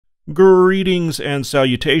Greetings and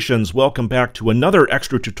salutations. Welcome back to another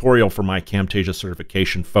extra tutorial for my Camtasia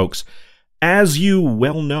certification, folks. As you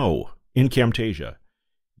well know, in Camtasia,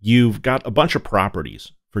 you've got a bunch of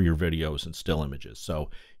properties for your videos and still images. So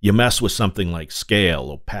you mess with something like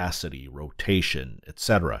scale, opacity, rotation,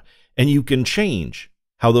 etc. And you can change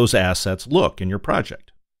how those assets look in your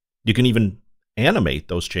project. You can even animate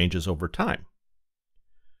those changes over time.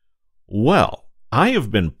 Well, I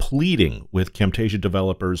have been pleading with Camtasia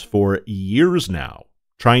developers for years now,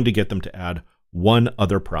 trying to get them to add one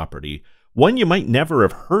other property, one you might never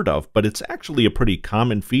have heard of, but it's actually a pretty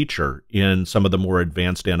common feature in some of the more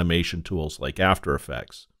advanced animation tools like After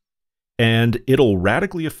Effects. And it'll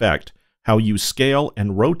radically affect how you scale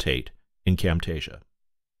and rotate in Camtasia.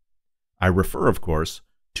 I refer, of course,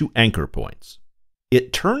 to anchor points.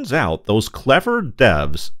 It turns out those clever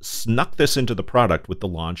devs snuck this into the product with the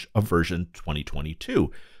launch of version 2022.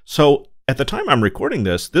 So at the time I'm recording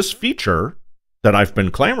this, this feature that I've been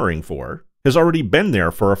clamoring for has already been there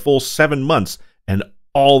for a full 7 months, and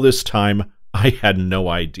all this time I had no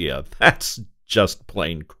idea. That's just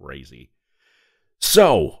plain crazy.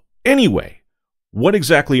 So anyway, what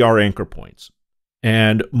exactly are anchor points?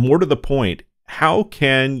 And more to the point, how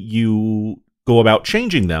can you go about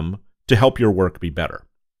changing them to help your work be better?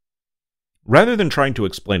 Rather than trying to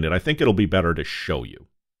explain it, I think it'll be better to show you.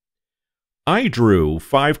 I drew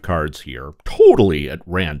 5 cards here, totally at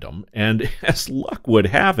random, and as luck would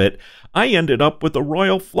have it, I ended up with a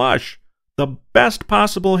royal flush, the best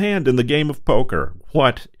possible hand in the game of poker.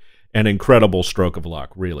 What an incredible stroke of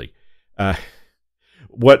luck, really.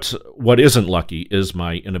 What isn't lucky is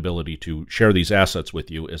my inability to share these assets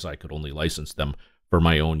with you, as I could only license them for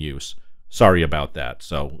my own use. Sorry about that,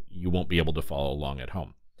 so you won't be able to follow along at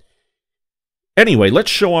home. Anyway, let's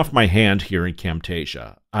show off my hand here in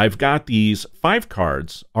Camtasia. I've got these 5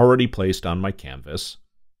 cards already placed on my canvas,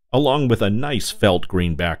 along with a nice felt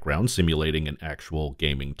green background simulating an actual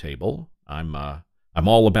gaming table. I'm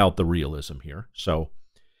all about the realism here, so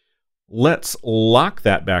let's lock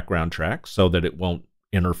that background track so that it won't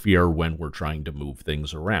interfere when we're trying to move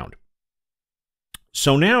things around.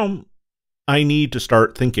 So now I need to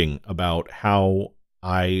start thinking about how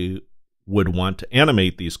I would want to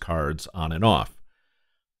animate these cards on and off.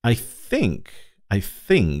 I think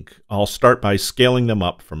I'll start by scaling them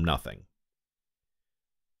up from nothing.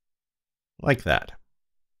 Like that.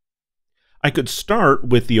 I could start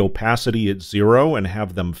with the opacity at 0 and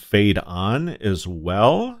have them fade on as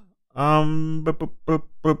well. But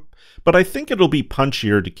I think it'll be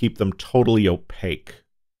punchier to keep them totally opaque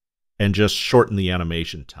and just shorten the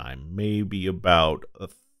animation time, maybe about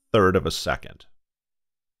 1/3 of a second.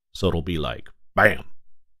 So it'll be like, bam.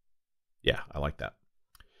 Yeah, I like that.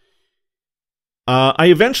 I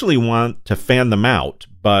eventually want to fan them out,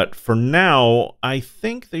 but for now, I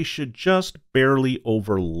think they should just barely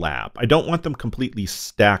overlap. I don't want them completely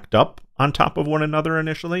stacked up on top of one another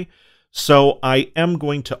initially, so I am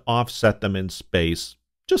going to offset them in space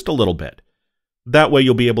just a little bit. That way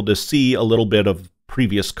you'll be able to see a little bit of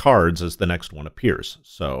previous cards as the next one appears.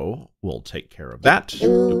 So we'll take care of that.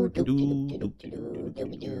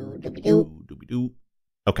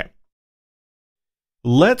 Okay.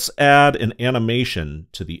 Let's add an animation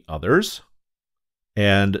to the others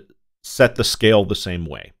and set the scale the same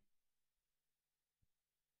way.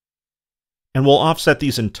 And we'll offset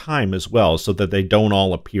these in time as well so that they don't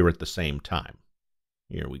all appear at the same time.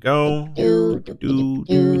 Here we go.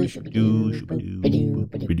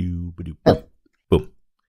 Boom.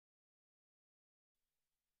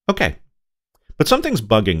 Okay, but something's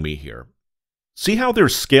bugging me here. See how they're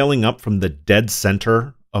scaling up from the dead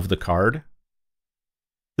center of the card?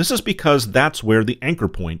 This is because that's where the anchor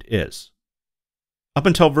point is. Up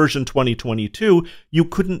until version 2022, you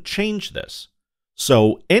couldn't change this.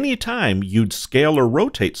 So anytime you'd scale or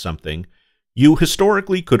rotate something, you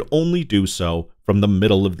historically could only do so from the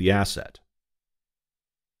middle of the asset.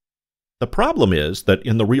 The problem is that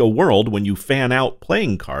in the real world, when you fan out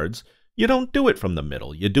playing cards, you don't do it from the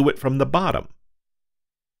middle, you do it from the bottom.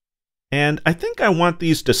 And I think I want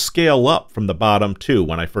these to scale up from the bottom too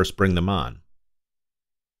when I first bring them on.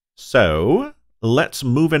 So let's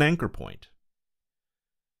move an anchor point.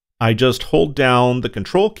 I just hold down the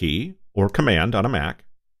Control key or Command on a Mac.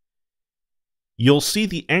 You'll see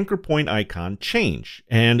the anchor point icon change,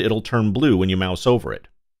 and it'll turn blue when you mouse over it.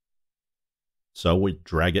 So we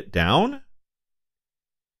drag it down,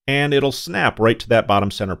 and it'll snap right to that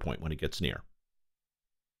bottom center point when it gets near.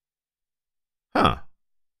 Huh,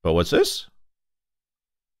 but what's this?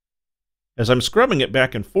 As I'm scrubbing it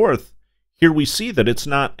back and forth, here we see that it's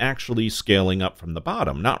not actually scaling up from the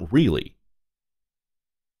bottom, not really.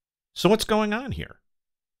 So what's going on here?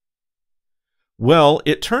 Well,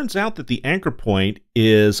 it turns out that the anchor point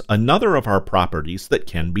is another of our properties that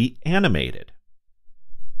can be animated.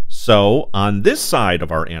 So on this side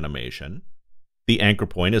of our animation, the anchor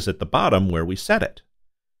point is at the bottom where we set it.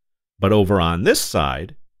 But over on this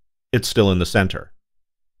side, it's still in the center.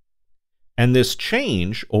 And this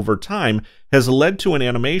change over time has led to an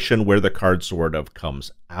animation where the card sort of comes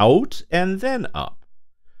out and then up.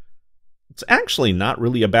 It's actually not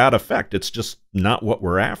really a bad effect. It's just not what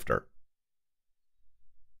we're after.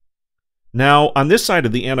 Now, on this side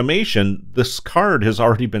of the animation, this card has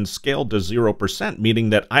already been scaled to 0%, meaning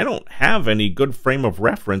that I don't have any good frame of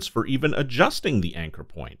reference for even adjusting the anchor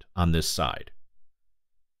point on this side.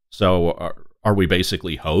 So, are we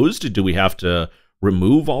basically hosed? Do we have to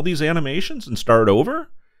remove all these animations and start over?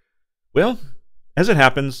 Well, as it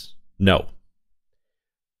happens, no.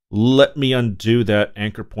 Let me undo that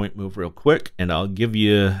anchor point move real quick, and I'll give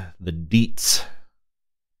you the deets.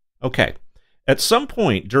 Okay. At some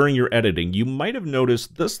point during your editing, you might have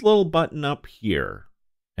noticed this little button up here,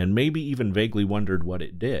 and maybe even vaguely wondered what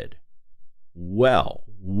it did. Well,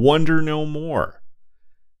 wonder no more.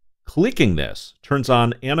 Clicking this turns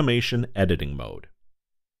on animation editing mode.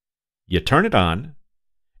 You turn it on,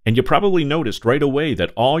 and you probably noticed right away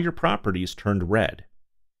that all your properties turned red.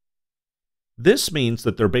 This means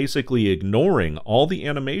that they're basically ignoring all the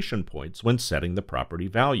animation points when setting the property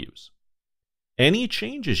values. Any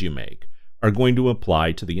changes you make are going to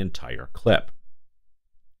apply to the entire clip.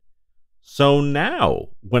 So now,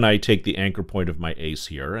 when I take the anchor point of my ace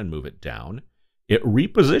here and move it down, it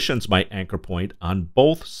repositions my anchor point on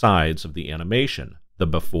both sides of the animation, the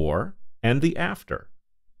before and the after.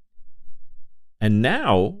 And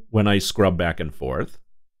now, when I scrub back and forth,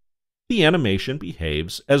 the animation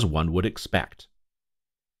behaves as one would expect.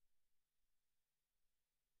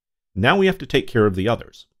 Now we have to take care of the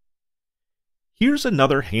others. Here's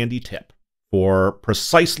another handy tip for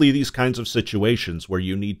precisely these kinds of situations where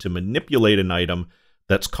you need to manipulate an item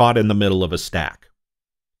that's caught in the middle of a stack.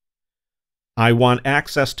 I want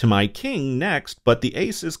access to my king next, but the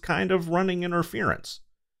ace is kind of running interference.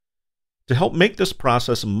 To help make this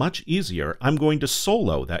process much easier, I'm going to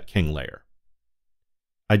solo that king layer.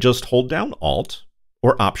 I just hold down Alt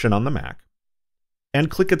or Option on the Mac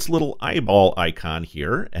and click its little eyeball icon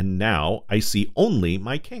here, and now I see only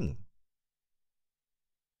my king.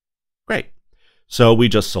 Great. So we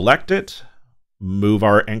just select it, move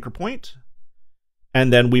our anchor point,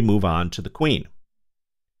 and then we move on to the queen.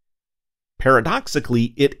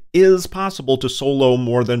 Paradoxically, it is possible to solo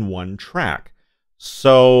more than one track.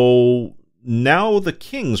 So now the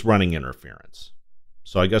king's running interference.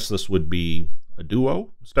 So I guess this would be a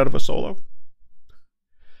duo instead of a solo.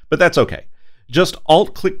 But that's okay. Just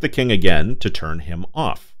Alt-click the king again to turn him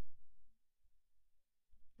off.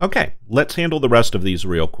 Okay, let's handle the rest of these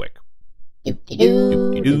real quick.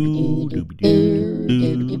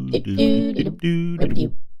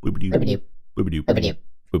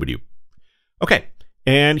 Okay,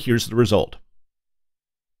 and here's the result.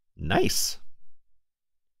 Nice.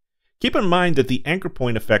 Keep in mind that the anchor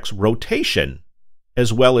point affects rotation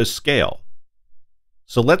as well as scale.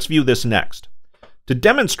 So let's view this next. To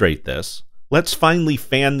demonstrate this, let's finally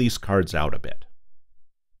fan these cards out a bit.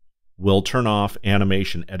 We'll turn off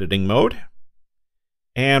animation editing mode,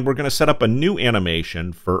 and we're going to set up a new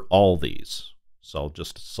animation for all these. So I'll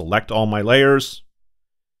just select all my layers,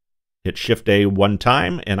 hit Shift-A one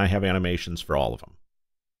time, and I have animations for all of them.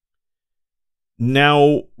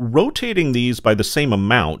 Now, rotating these by the same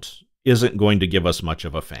amount isn't going to give us much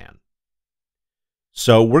of a fan.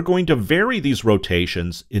 So we're going to vary these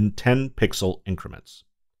rotations in 10 pixel increments.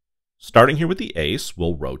 Starting here with the ace,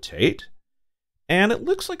 we'll rotate, and it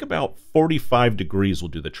looks like about 45 degrees will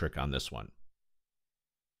do the trick on this one.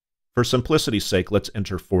 For simplicity's sake, let's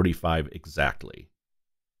enter 45 exactly.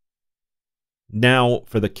 Now,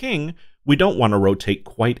 for the king, we don't want to rotate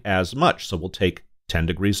quite as much, so we'll take 10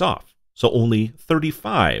 degrees off. So only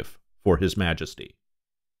 35 for His Majesty.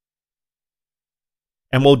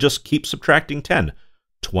 And we'll just keep subtracting 10.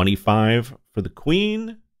 25 for the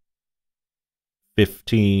queen,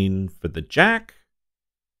 15 for the jack,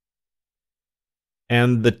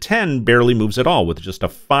 and the 10 barely moves at all with just a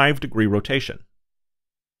 5-degree rotation.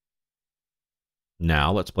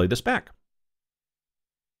 Now let's play this back.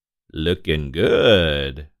 Looking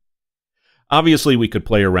good. Obviously, we could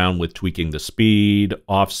play around with tweaking the speed,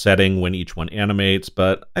 offsetting when each one animates,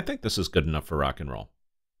 but I think this is good enough for rock and roll.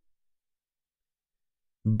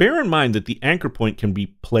 Bear in mind that the anchor point can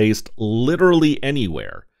be placed literally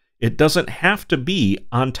anywhere. It doesn't have to be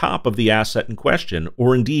on top of the asset in question,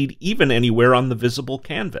 or indeed even anywhere on the visible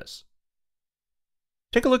canvas.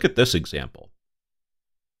 Take a look at this example.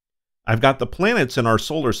 I've got the planets in our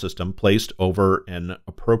solar system placed over an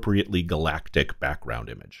appropriately galactic background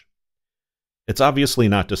image. It's obviously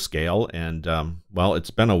not to scale, and, well,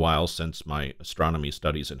 it's been a while since my astronomy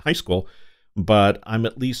studies in high school, but I'm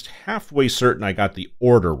at least halfway certain I got the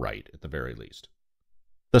order right, at the very least.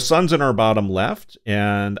 The sun's in our bottom left,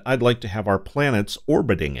 and I'd like to have our planets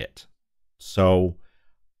orbiting it. So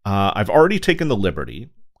I've already taken the liberty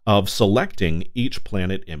of selecting each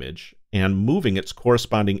planet image and moving its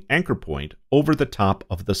corresponding anchor point over the top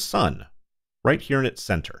of the sun, right here in its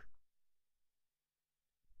center.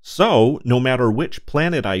 So, no matter which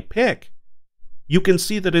planet I pick, you can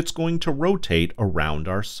see that it's going to rotate around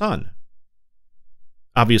our sun.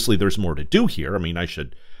 Obviously, there's more to do here. I mean, I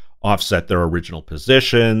should offset their original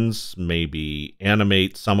positions, maybe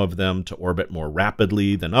animate some of them to orbit more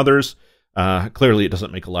rapidly than others. Clearly, it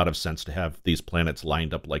doesn't make a lot of sense to have these planets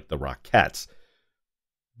lined up like the Rockettes.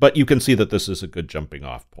 But you can see that this is a good jumping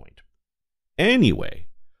off point. Anyway,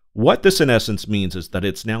 what this in essence means is that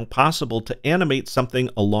it's now possible to animate something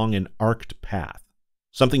along an arced path,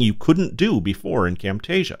 something you couldn't do before in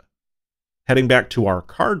Camtasia. Heading back to our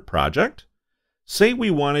card project, say we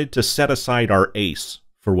wanted to set aside our ace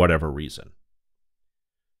for whatever reason.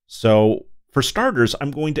 So, for starters, I'm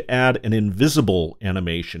going to add an invisible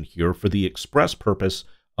animation here for the express purpose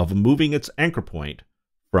of moving its anchor point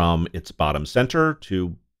from its bottom center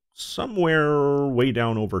to somewhere way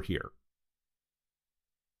down over here.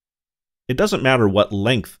 It doesn't matter what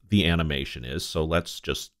length the animation is, so let's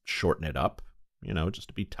just shorten it up, just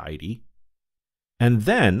to be tidy. And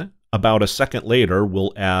then, about a second later,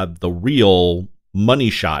 we'll add the real money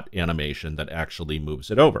shot animation that actually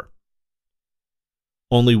moves it over.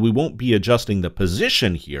 Only we won't be adjusting the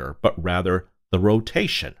position here, but rather the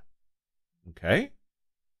rotation. Okay?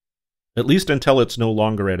 At least until it's no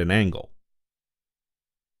longer at an angle.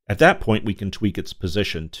 At that point, we can tweak its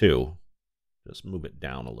position too. Just move it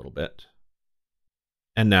down a little bit.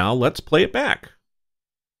 And now let's play it back.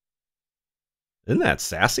 Isn't that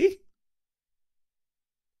sassy?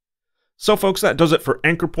 So folks, that does it for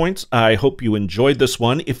anchor points. I hope you enjoyed this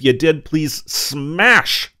one. If you did, please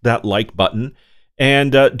smash that like button.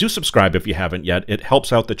 And do subscribe if you haven't yet. It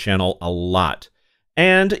helps out the channel a lot.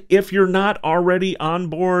 And if you're not already on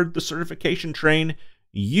board the certification train,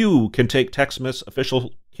 you can take TechSmith's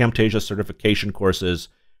official Camtasia certification courses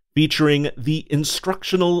featuring the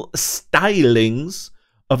instructional stylings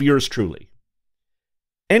of yours truly.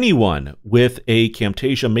 Anyone with a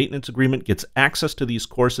Camtasia maintenance agreement gets access to these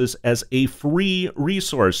courses as a free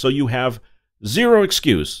resource, so you have zero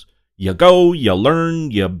excuse. You go, you learn,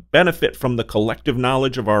 you benefit from the collective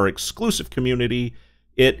knowledge of our exclusive community.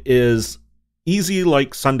 It is easy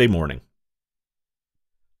like Sunday morning.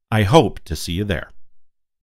 I hope to see you there.